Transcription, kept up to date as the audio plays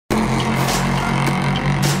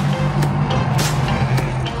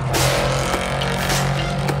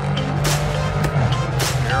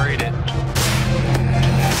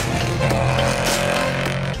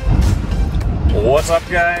up,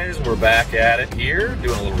 guys? We're back at it here,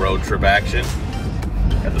 doing a little road trip action.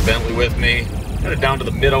 Got the Bentley with me. Headed down to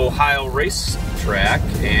the Mid-Ohio race track,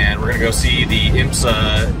 and we're gonna go see the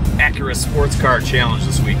IMSA Acura Sports Car Challenge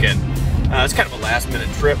this weekend. It's kind of a last-minute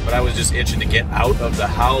trip, but I was just itching to get out of the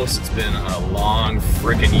house. It's been a long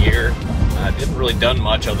freaking year. Didn't really done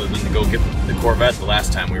much other than to go get the Corvette the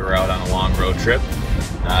last time we were out on a long road trip.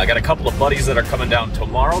 I got a couple of buddies that are coming down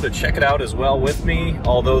tomorrow to check it out as well with me,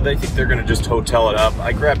 although they think they're gonna just hotel it up.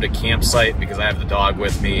 I grabbed a campsite because I have the dog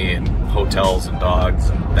with me, and hotels and dogs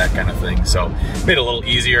and that kind of thing, so made it a little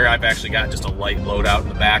easier. I've actually got just a light load out in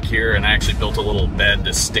the back here, and I actually built a little bed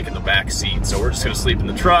to stick in the back seat, so we're just gonna sleep in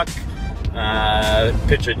the truck,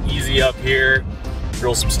 pitch it easy up here,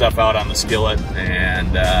 grill some stuff out on the skillet,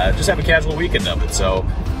 and just have a casual weekend of it. So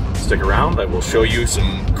stick around, I will show you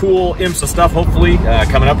some cool IMSA stuff, hopefully,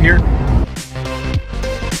 coming up here.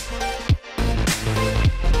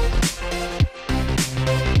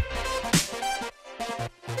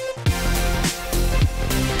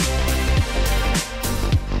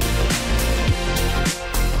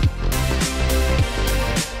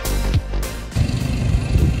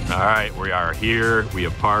 All right, we are here. We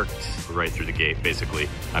have parked right through the gate, basically.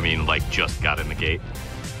 I mean, like, just got in the gate.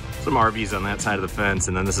 Some RVs on that side of the fence,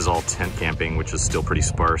 and then this is all tent camping, which is still pretty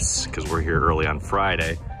sparse because we're here early on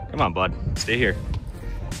Friday. Come on, bud, stay here.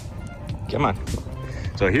 Come on.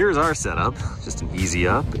 So here's our setup, just an easy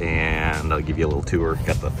up, and I'll give you a little tour.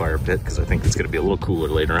 Got the fire pit because I think it's gonna be a little cooler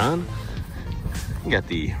later on. Got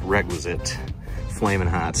the requisite flaming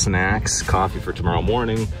hot snacks, coffee for tomorrow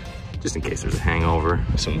morning, just in case there's a hangover.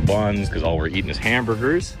 Some buns, because all we're eating is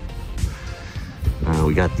hamburgers.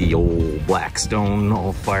 We got the old Blackstone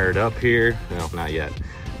all fired up here. No, not yet,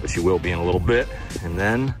 but she will be in a little bit. And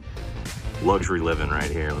then luxury living right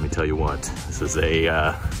here. Let me tell you what, this is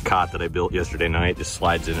a cot that I built yesterday night. Just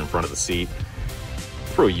slides in front of the seat.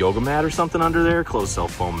 Throw a yoga mat or something under there, closed cell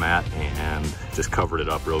foam mat, and just covered it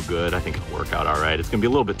up real good. I think it'll work out all right. It's gonna be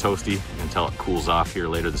a little bit toasty until it cools off here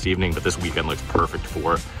later this evening, but this weekend looks perfect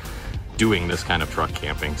for doing this kind of truck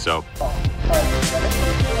camping. So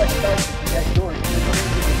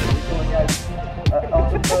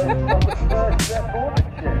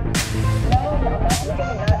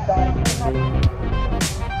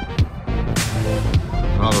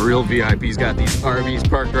oh, the real VIPs got these RVs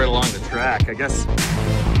parked right along the track, I guess.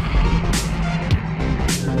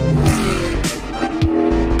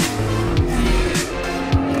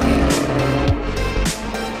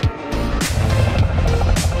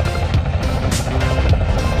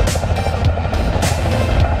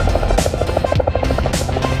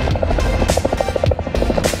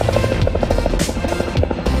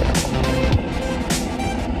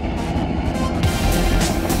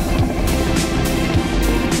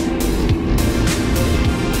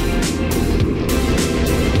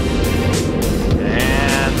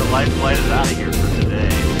 Light is out of here for today.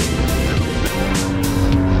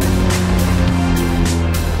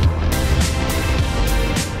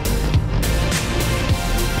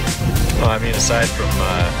 Well, I mean, aside from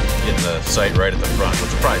getting the sight right at the front,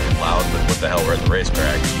 which will probably be loud, but what the hell, we're at the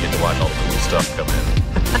racetrack, you get to watch all the cool stuff come in.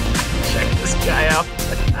 Check this guy out.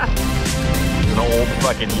 An old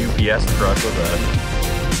fucking UPS truck with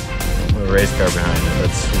a race car behind it.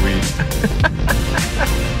 That's sweet.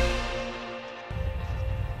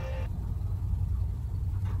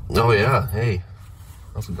 Oh yeah, hey,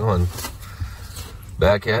 how's it going?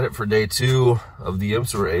 Back at it for day 2 of the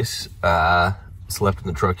IMSA race. Slept in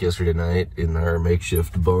the truck yesterday night in our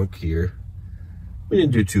makeshift bunk here. We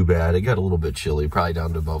didn't do too bad. It got a little bit chilly, probably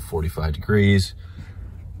down to about 45 degrees.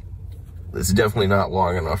 It's definitely not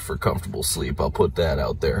long enough for comfortable sleep, I'll put that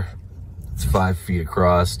out there. It's 5 feet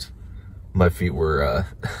across. My feet were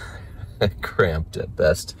cramped at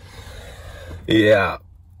best. Yeah,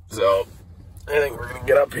 so I think we're gonna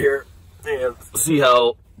get up here and see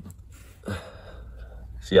how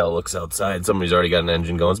it looks outside. Somebody's already got an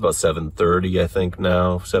engine going. It's about 7:30, I think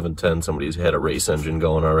now. 7:10, somebody's had a race engine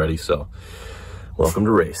going already, so welcome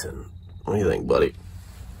to racing. What do you think, buddy?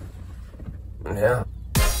 Yeah.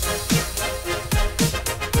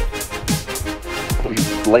 Are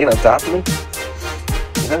you laying on top of me?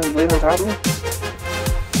 Yeah, you laying on top of me?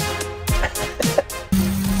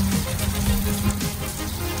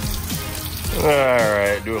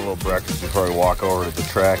 Alright, do a little breakfast before I walk over to the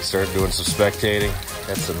track, start doing some spectating.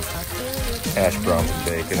 Got some hash browns and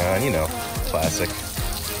bacon on, you know, classic.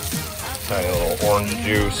 Tiny little orange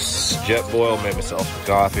juice, jet boil, made myself some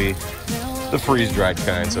coffee. The freeze-dried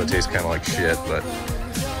kind, so it tastes kind of like shit, but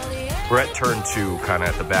we're at turn 2, kind of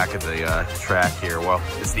at the back of the track here. Well,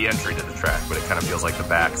 it's the entry to the track, but it kind of feels like the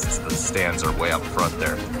back since the stands are way up front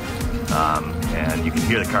there. And you can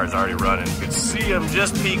hear the cars already running. You can see them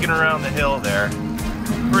just peeking around the hill there.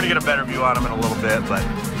 We're gonna get a better view on them in a little bit, but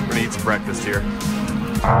we're gonna eat some breakfast here.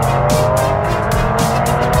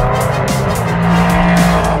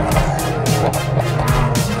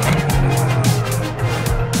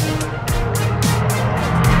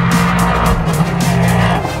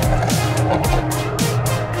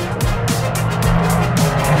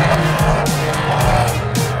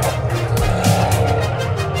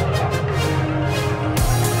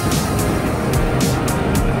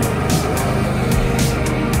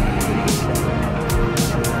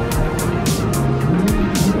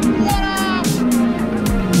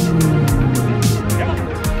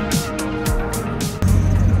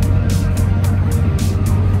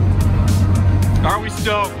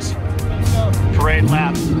 Stoked. Parade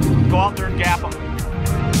lap. Go out there and gap them.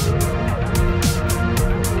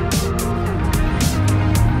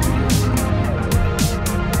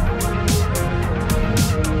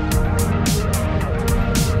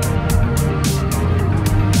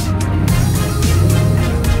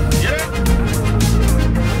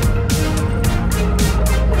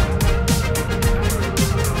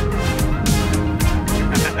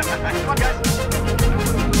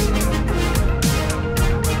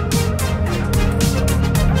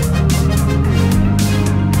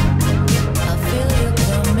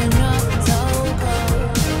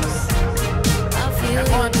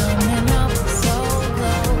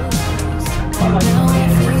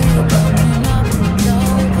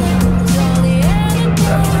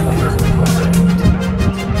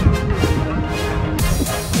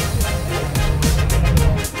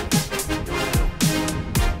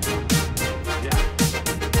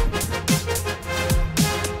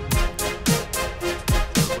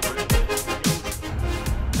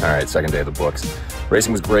 All right, second day of the books.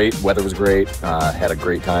 Racing was great, weather was great, had a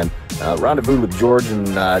great time. Rendezvoused with George and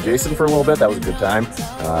Jason for a little bit, that was a good time.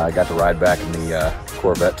 I got to ride back in the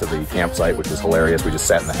Corvette to the campsite, which was hilarious. We just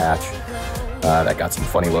sat in the hatch. That got some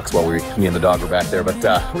funny looks while me and the dog were back there, but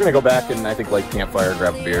we're gonna go back and I think light campfire,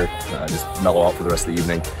 grab a beer, just mellow out for the rest of the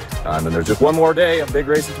evening. And then there's just one more day of big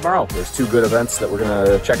racing tomorrow. There's 2 good events that we're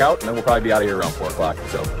gonna check out, and then we'll probably be out of here around 4 o'clock,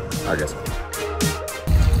 so, all right guys.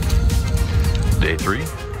 Day 3.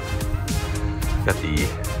 Got the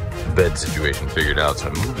bed situation figured out, so I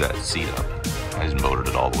moved that seat up. I just motored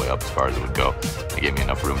it all the way up as far as it would go. It gave me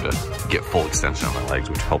enough room to get full extension on my legs,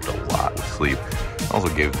 which helped a lot with sleep. Also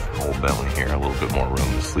gave old Bentley here a little bit more room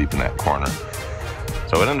to sleep in that corner.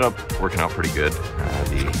 So it ended up working out pretty good.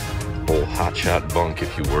 The whole hotshot bunk,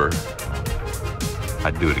 if you were,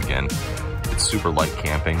 I'd do it again. It's super light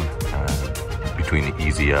camping between the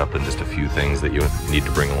Easy Up and just a few things that you need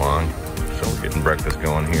to bring along. So we're getting breakfast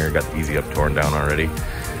going here. Got the Easy Up torn down already.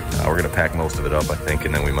 We're gonna pack most of it up, I think,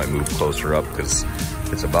 and then we might move closer up because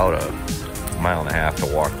it's about a 1.5 miles to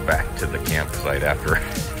walk back to the campsite after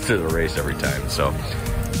to the race every time. So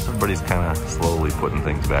everybody's kind of slowly putting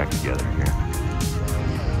things back together here.